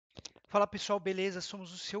Fala pessoal, beleza?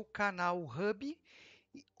 Somos o seu canal Hub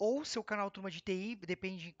ou seu canal Turma de TI,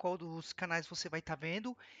 depende de qual dos canais você vai estar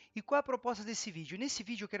vendo. E qual é a proposta desse vídeo? Nesse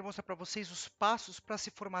vídeo eu quero mostrar para vocês os passos para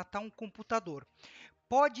se formatar um computador.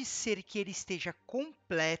 Pode ser que ele esteja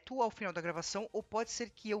completo ao final da gravação ou pode ser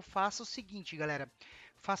que eu faça o seguinte, galera.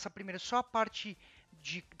 Faça primeiro só a parte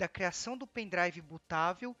da criação do pendrive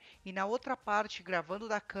bootável e na outra parte gravando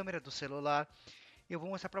da câmera do celular eu vou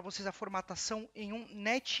mostrar para vocês a formatação em um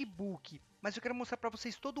netbook. Mas eu quero mostrar para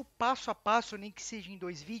vocês todo o passo a passo, nem que seja em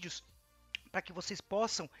 2 vídeos, para que vocês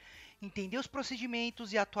possam entender os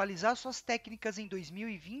procedimentos e atualizar suas técnicas em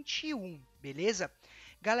 2021, beleza?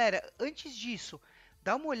 Galera, antes disso,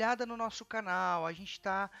 dá uma olhada no nosso canal. A gente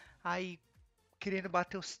está aí querendo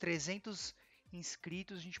bater os 300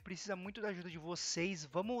 inscritos. A gente precisa muito da ajuda de vocês.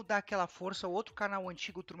 Vamos dar aquela força. O outro canal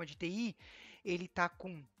antigo, Turma de TI, ele tá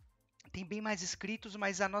com tem bem mais inscritos,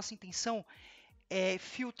 mas a nossa intenção é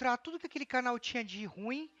filtrar tudo que aquele canal tinha de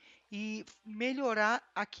ruim e melhorar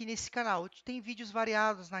aqui nesse canal. Tem vídeos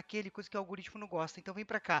variados naquele, coisa que o algoritmo não gosta, então vem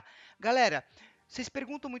pra cá. Galera, vocês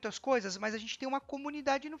perguntam muitas coisas, mas a gente tem uma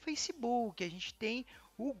comunidade no Facebook, a gente tem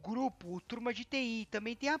o grupo, o Turma de TI,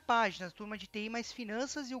 também tem a página Turma de TI mais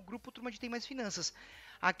Finanças e o grupo Turma de TI mais Finanças.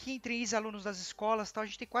 Aqui entre ex-alunos das escolas, tal, a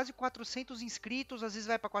gente tem quase 400 inscritos, às vezes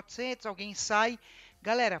vai para 400, alguém sai.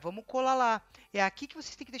 Galera, vamos colar lá. É aqui que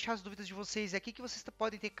vocês têm que deixar as dúvidas de vocês, é aqui que vocês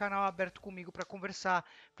podem ter canal aberto comigo para conversar,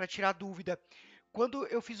 para tirar dúvida. Quando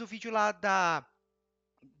eu fiz o vídeo lá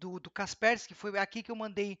do Kaspersky, foi aqui que eu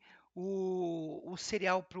mandei o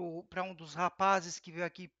cereal para um dos rapazes que veio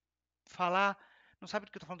aqui falar. Não sabe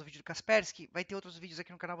do que eu tô falando do vídeo do Kaspersky? Vai ter outros vídeos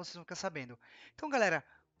aqui no canal, vocês vão ficar sabendo. Então, galera,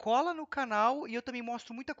 cola no canal e eu também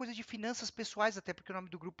mostro muita coisa de finanças pessoais, até porque o nome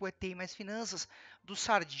do grupo é TI Mais Finanças, do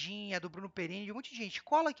Sardinha, do Bruno Perini, de um monte de gente.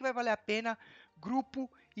 Cola que vai valer a pena. Grupo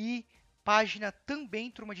e página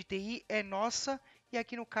também, Turma de TI, é nossa. E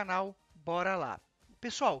aqui no canal, bora lá.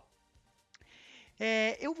 Pessoal,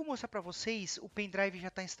 eu vou mostrar para vocês, o pendrive já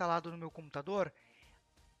está instalado no meu computador,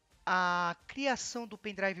 a criação do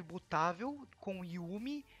pendrive bootável com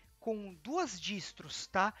Yumi, com 2 distros,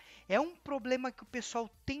 tá? É um problema que o pessoal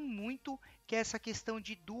tem muito, que é essa questão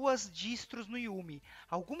de 2 distros no Yumi.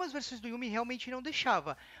 Algumas versões do Yumi realmente não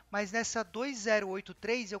deixava, mas nessa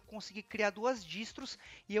 2083 eu consegui criar 2 distros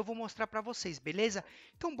e eu vou mostrar para vocês, beleza?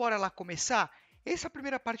 Então bora lá começar? Essa é a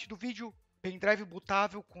primeira parte do vídeo, pendrive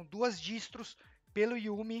bootável com 2 distros pelo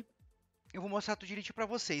Yumi. Eu vou mostrar tudo direitinho para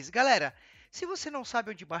vocês. Galera, se você não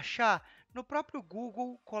sabe onde baixar, no próprio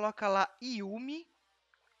Google, coloca lá Yumi.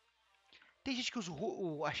 Tem gente que usa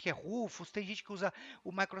acho que é Rufus, tem gente que usa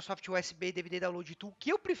o Microsoft USB DVD Download Tool,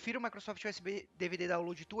 que eu prefiro o Microsoft USB DVD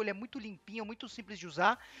Download Tool, ele é muito limpinho, muito simples de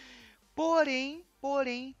usar. Porém,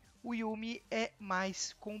 o Yumi é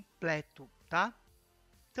mais completo, tá?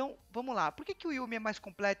 Então, vamos lá. Por que o Yumi é mais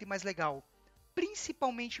completo e mais legal?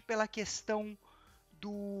 Principalmente pela questão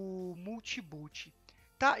do multiboot.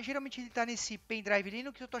 Tá? Geralmente ele está nesse pendrive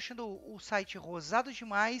Linux, eu estou achando o site rosado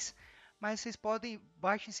demais, mas vocês podem,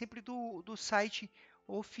 baixem sempre do site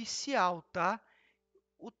oficial, tá?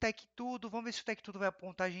 O Tudo, vamos ver se o Tudo vai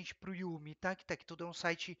apontar a gente para o Yumi, tá? Que Tudo é um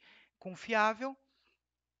site confiável.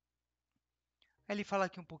 Ele fala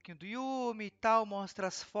aqui um pouquinho do Yumi e tal, mostra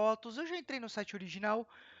as fotos. Eu já entrei no site original,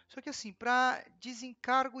 só que assim, para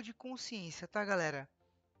desencargo de consciência, tá, galera?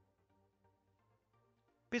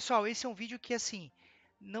 Pessoal, esse é um vídeo que, assim,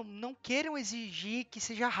 não queiram exigir que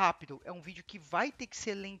seja rápido. É um vídeo que vai ter que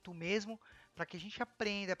ser lento mesmo, para que a gente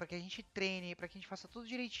aprenda, para que a gente treine, para que a gente faça tudo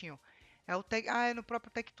direitinho. É no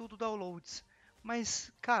próprio Tudo Downloads. Mas,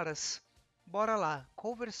 caras, bora lá.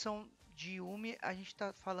 Qual versão de Yumi a gente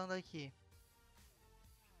está falando aqui?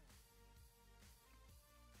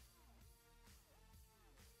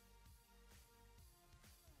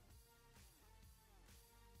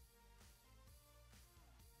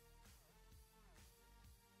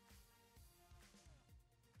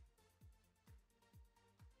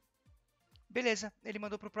 Beleza, ele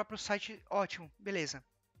mandou para o próprio site. Ótimo, beleza.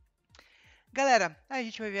 Galera, a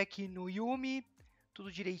gente vai ver aqui no Yumi,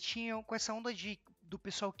 tudo direitinho, com essa onda do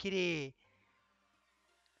pessoal querer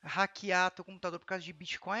hackear teu computador por causa de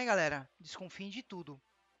Bitcoin, galera, desconfiem de tudo.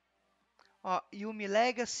 Ó, Yumi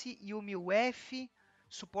Legacy, Yumi UF,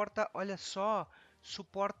 suporta, olha só,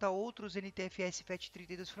 suporta outros NTFS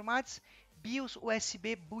FAT32 formatos, BIOS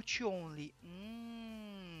USB Boot Only.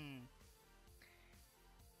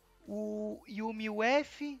 O Yumi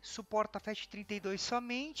UF suporta FAT32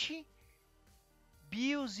 somente,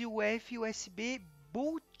 BIOS e UF USB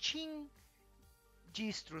Booting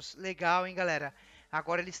distros. Legal, hein, galera?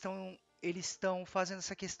 Agora eles estão fazendo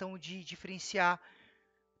essa questão de diferenciar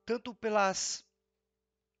tanto pelas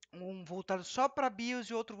Um voltado só para BIOS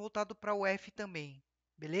e outro voltado para UF também,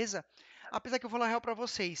 beleza? Apesar que eu vou falar real para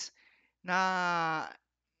vocês,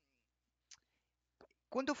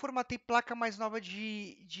 quando eu formatei placa mais nova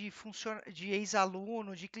de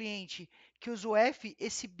ex-aluno, de cliente, que usa o F,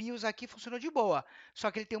 esse BIOS aqui funcionou de boa.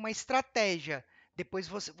 Só que ele tem uma estratégia. Depois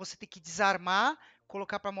você tem que desarmar,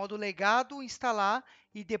 colocar para modo legado, instalar,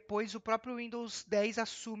 e depois o próprio Windows 10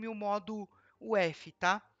 assume o modo UF,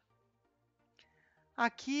 tá?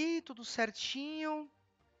 Aqui, tudo certinho.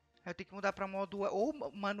 Eu tenho que mudar para modo, ou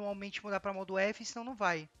manualmente mudar para modo F, senão não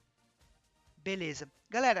vai. Beleza.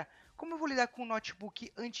 Galera, como eu vou lidar com um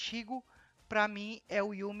notebook antigo, para mim é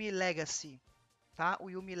o Yumi Legacy, tá? O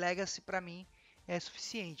Yumi Legacy para mim é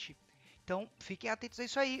suficiente. Então, fiquem atentos a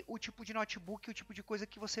isso aí, o tipo de notebook, o tipo de coisa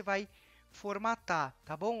que você vai formatar,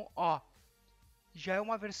 tá bom? Ó, já é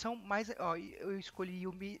uma versão mais, ó, eu escolhi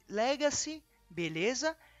Yumi Legacy,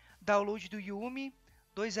 beleza? Download do Yumi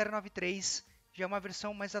 2093, já é uma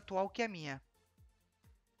versão mais atual que a minha.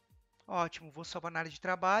 Ótimo, vou salvar na área de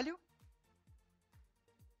trabalho.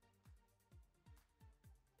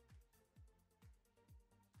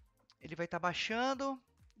 Ele vai estar baixando,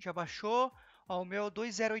 já baixou. Ó, o meu é o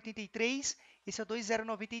 2083, esse é o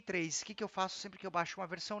 2093. O que eu faço sempre que eu baixo uma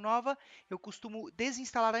versão nova? Eu costumo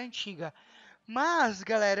desinstalar a antiga. Mas,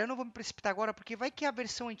 galera, eu não vou me precipitar agora, porque vai que a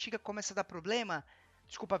versão antiga começa a dar problema.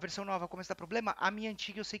 Desculpa, a versão nova começa a dar problema. A minha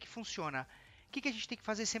antiga eu sei que funciona. O que a gente tem que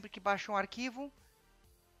fazer sempre que baixa um arquivo?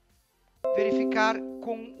 Verificar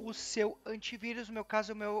com o seu antivírus. No meu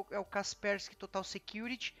caso, é o Kaspersky Total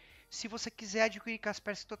Security. Se você quiser adquirir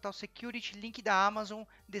Kaspersky Total Security, link da Amazon,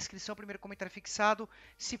 descrição, primeiro comentário fixado.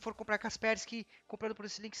 Se for comprar Kaspersky, comprando por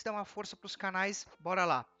esse link, você dá uma força para os canais. Bora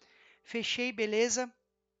lá. Fechei, beleza.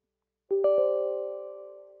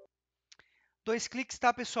 2 cliques,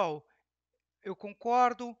 tá, pessoal? Eu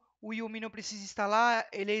concordo. O Yumi não precisa instalar,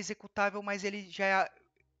 ele é executável, mas ele já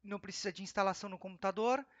não precisa de instalação no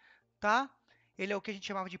computador, tá? Ele é o que a gente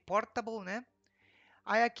chamava de portable, né?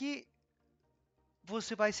 Aí aqui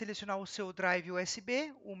você vai selecionar o seu drive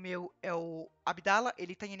USB, o meu é o Abdala,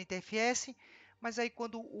 ele está em NTFS, mas aí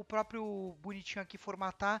quando o próprio bonitinho aqui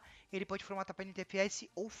formatar, ele pode formatar para NTFS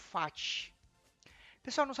ou FAT.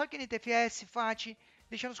 Pessoal, não sabe o que é NTFS, FAT?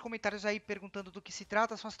 Deixa nos comentários aí perguntando do que se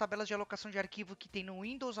trata. São as tabelas de alocação de arquivo que tem no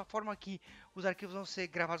Windows, a forma que os arquivos vão ser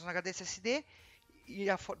gravados no HD SSD e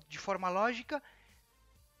de forma lógica.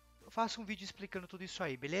 Eu faço um vídeo explicando tudo isso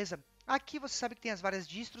aí, beleza? Aqui você sabe que tem as várias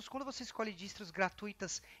distros. Quando você escolhe distros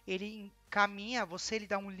gratuitas, ele encaminha você, ele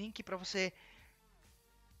dá um link para você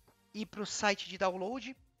ir para o site de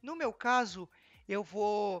download. No meu caso, eu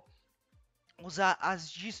vou usar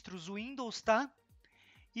as distros Windows, tá?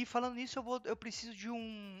 E falando nisso, eu preciso de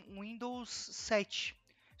um Windows 7.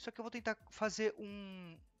 Só que eu vou tentar fazer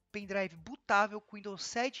um pendrive bootável com Windows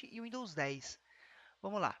 7 e Windows 10.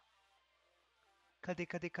 Vamos lá.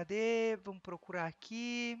 Cadê? Vamos procurar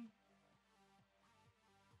aqui.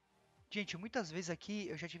 Gente, muitas vezes aqui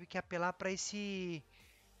eu já tive que apelar para esse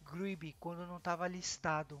GRIB quando não estava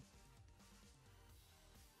listado.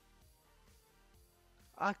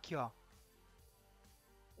 Aqui, ó.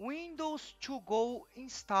 Windows to Go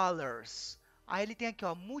Installers. Aí ele tem aqui,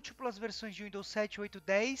 ó, múltiplas versões de Windows 7, 8,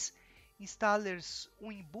 10, installers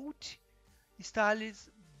WinBoot, installers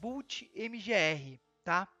boot MGR,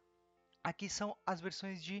 tá? Aqui são as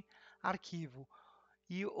versões de arquivo.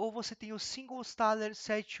 E ou você tem o single installer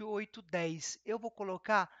 7, 8, 10. Eu vou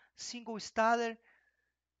colocar single installer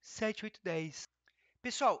 7, 8, 10.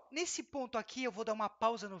 Pessoal, nesse ponto aqui eu vou dar uma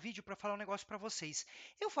pausa no vídeo para falar um negócio para vocês.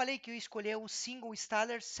 Eu falei que eu escolhi o Single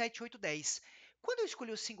Installer 7810. Quando eu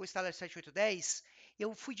escolhi o Single Installer 7810,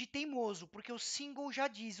 eu fui de teimoso, porque o Single já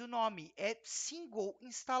diz o nome, é Single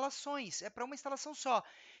Instalações, é para uma instalação só.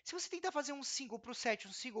 Se você tentar fazer um Single para o 7,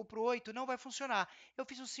 um Single para o 8, não vai funcionar. Eu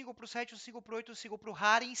fiz um Single para o 7, um Single para o 8, um Single para o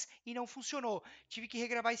Harens e não funcionou. Tive que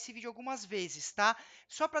regravar esse vídeo algumas vezes, tá?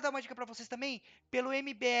 Só para dar uma dica para vocês também, pelo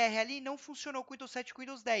MBR ali não funcionou com o Windows 7 com o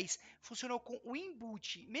Windows 10, funcionou com o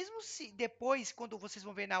inboot. Mesmo se depois, quando vocês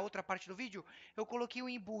vão ver na outra parte do vídeo, eu coloquei o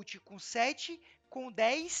inboot com 7, com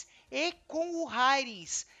 10 e com o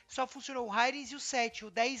Harens. Só funcionou o Harens e o 7, o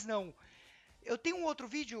 10 não. Eu tenho um outro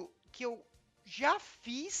vídeo que eu já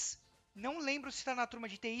fiz, não lembro se está na turma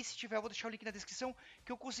de TI, se tiver eu vou deixar o link na descrição,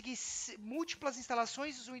 que eu consegui múltiplas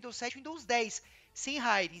instalações do Windows 7 e Windows 10, sem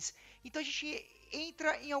Harens. Então a gente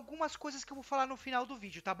entra em algumas coisas que eu vou falar no final do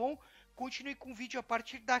vídeo, tá bom? Continue com o vídeo a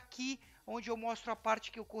partir daqui, onde eu mostro a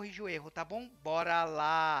parte que eu corrijo o erro, tá bom? Bora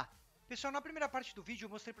lá! Pessoal, na primeira parte do vídeo eu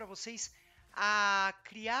mostrei para vocês a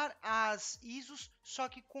criar as ISOs, só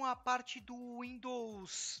que com a parte do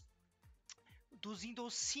Windows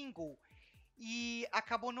Single. e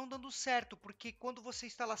acabou não dando certo, porque quando você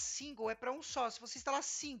instala single é para um só. Se você instalar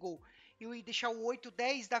single e deixar o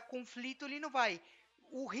 810 dá conflito, ele não vai.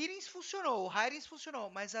 O Hirings funcionou,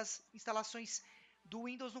 mas as instalações do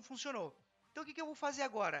Windows não funcionou. Então o que eu vou fazer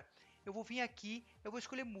agora? Eu vou vir aqui, eu vou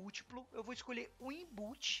escolher múltiplo, eu vou escolher o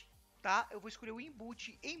inboot, tá? Eu vou escolher o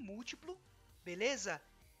inboot em múltiplo, beleza?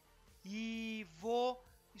 E vou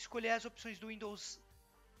escolher as opções do Windows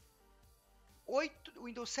 8,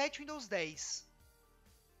 Windows 7 e Windows 10.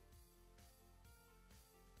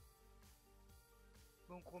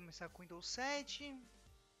 Vamos começar com o Windows 7.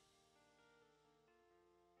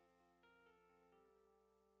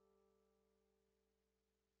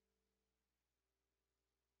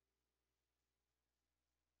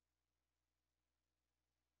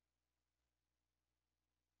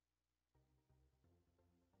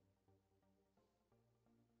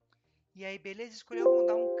 E aí, beleza? Escolheu, vamos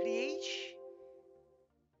dar um create.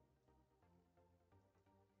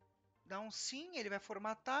 Dá um sim, ele vai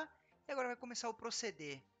formatar. E agora vai começar o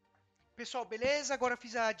proceder. Pessoal, beleza? Agora eu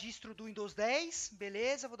fiz a distro do Windows 10.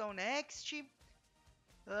 Beleza, vou dar um next.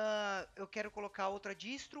 Eu quero colocar outra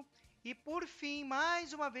distro. E por fim,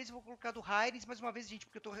 mais uma vez, eu vou colocar do Hirings. Mais uma vez, gente,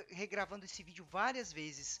 porque eu estou regravando esse vídeo várias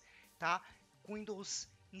vezes, tá? Com Windows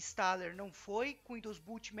Installer não foi, com Windows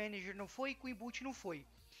Boot Manager não foi, com Inboot não foi.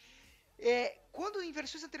 Quando em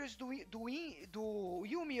versões anteriores do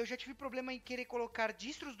Yumi, eu já tive problema em querer colocar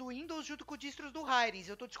distros do Windows junto com distros do Hirings.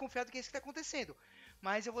 Eu estou desconfiado que é isso que está acontecendo.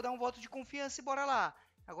 Mas eu vou dar um voto de confiança e bora lá.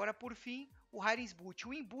 Agora, por fim, o Hirings Boot.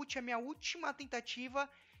 O Inboot é a minha última tentativa.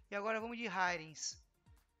 E agora vamos de Hirings.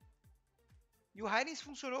 E o Hirings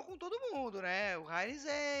funcionou com todo mundo, né? O Hirings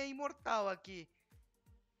é imortal aqui.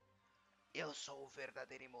 Eu sou o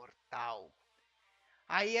verdadeiro imortal.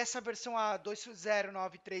 Aí essa versão a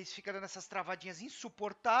 2093 fica dando essas travadinhas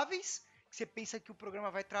insuportáveis, que você pensa que o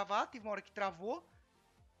programa vai travar, teve uma hora que travou.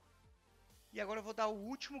 E agora eu vou dar o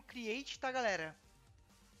último create, tá, galera?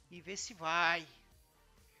 E ver se vai.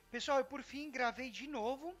 Pessoal, e por fim, gravei de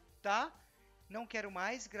novo, tá? Não quero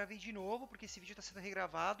mais, gravei de novo, porque esse vídeo está sendo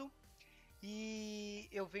regravado. E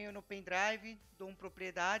eu venho no pendrive, dou um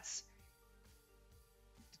propriedades,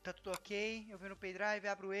 tá tudo ok. Eu venho no pendrive,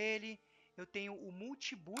 abro ele. Eu tenho o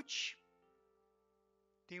multiboot.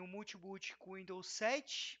 Tenho o multiboot com Windows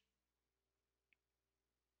 7.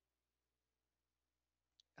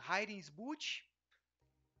 Hirings Boot.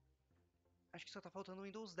 Acho que só tá faltando o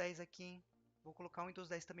Windows 10 aqui, hein? Vou colocar o Windows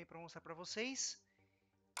 10 também para mostrar para vocês.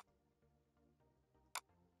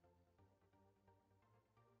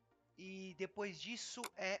 E depois disso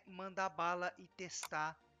é mandar bala e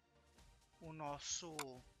testar o nosso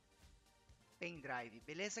pendrive.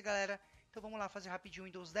 Beleza, galera? Então vamos lá fazer rapidinho o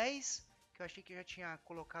Windows 10, que eu achei que eu já tinha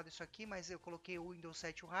colocado isso aqui, mas eu coloquei o Windows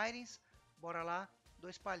 7 o Hirings. Bora lá,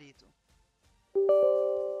 2 palitos.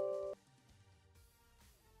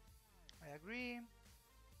 I agree.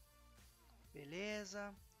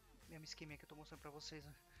 Beleza. Mesmo esquema que eu tô mostrando para vocês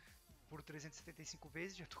por 375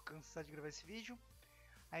 vezes, já tô cansado de gravar esse vídeo.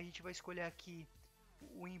 Aí a gente vai escolher aqui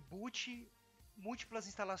o inboot, múltiplas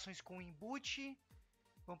instalações com inboot.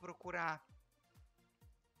 Vamos procurar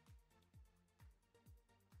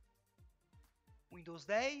Windows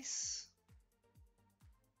 10.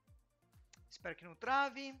 Espero que não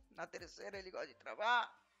trave. Na terceira ele gosta de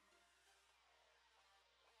travar.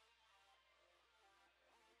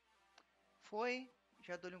 Foi.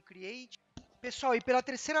 Já dou-lhe um create. Pessoal, e pela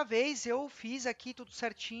terceira vez eu fiz aqui tudo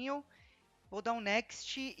certinho. Vou dar um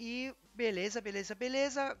next e beleza, beleza,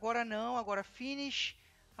 beleza. Agora não, agora finish.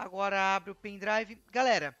 Agora abre o pendrive.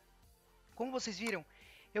 Galera, como vocês viram,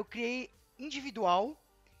 eu criei individual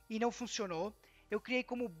e não funcionou. Eu criei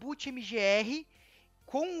como boot mgr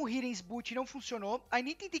com o Hirings boot não funcionou. Aí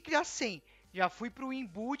nem tentei criar sem. Já fui para o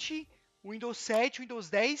inboot, Windows 7, Windows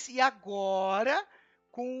 10 e agora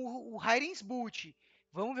com o Hirings boot.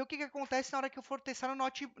 Vamos ver o que acontece na hora que eu for testar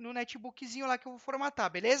no netbookzinho lá que eu vou formatar,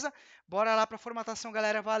 beleza? Bora lá para formatação,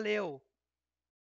 galera. Valeu!